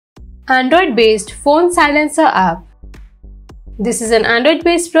Android-based phone silencer app. This is an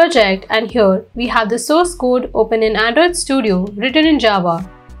Android-based project, and here we have the source code open in Android Studio written in Java.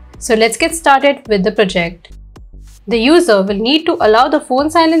 So let's get started with the project. The user will need to allow the phone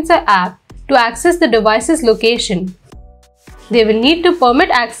silencer app to access the device's location. They will need to permit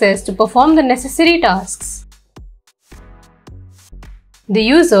access to perform the necessary tasks. The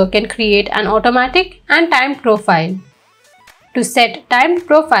user can create an automatic and timed profile. To set timed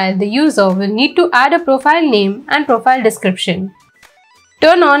profile, the user will need to add a profile name and profile description.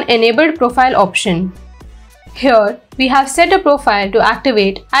 Turn on Enabled Profile option. Here, we have set a profile to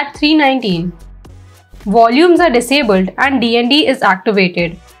activate at 319. Volumes are disabled and DND is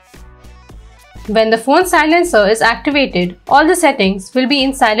activated. When the phone silencer is activated, all the settings will be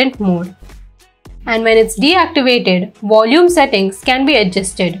in silent mode. And when it's deactivated, volume settings can be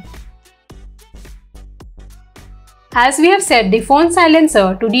adjusted. As we have set the phone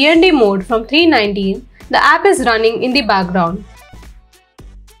silencer to DND mode from 319, the app is running in the background.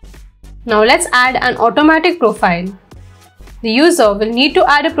 Now let's add an automatic profile. The user will need to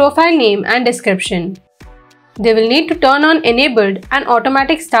add a profile name and description. They will need to turn on Enabled and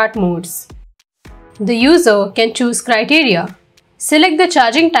Automatic Start modes. The user can choose criteria, select the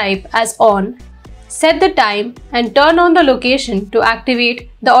charging type as on, set the time and turn on the location to activate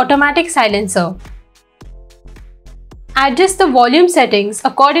the automatic silencer. Adjust the volume settings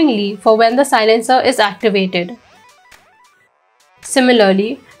accordingly for when the silencer is activated.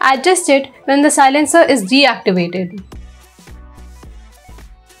 Similarly, adjust it when the silencer is deactivated.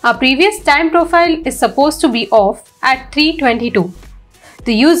 Our previous time profile is supposed to be off at 3:22.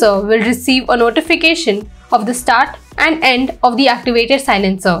 The user will receive a notification of the start and end of the activated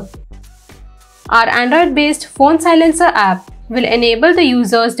silencer. Our Android-based phone silencer app will enable the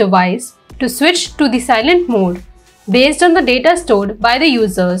user's device to switch to the silent mode based on the data stored by the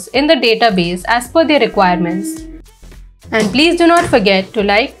users in the database as per their requirements. And please do not forget to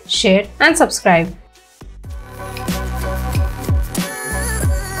like, share and subscribe.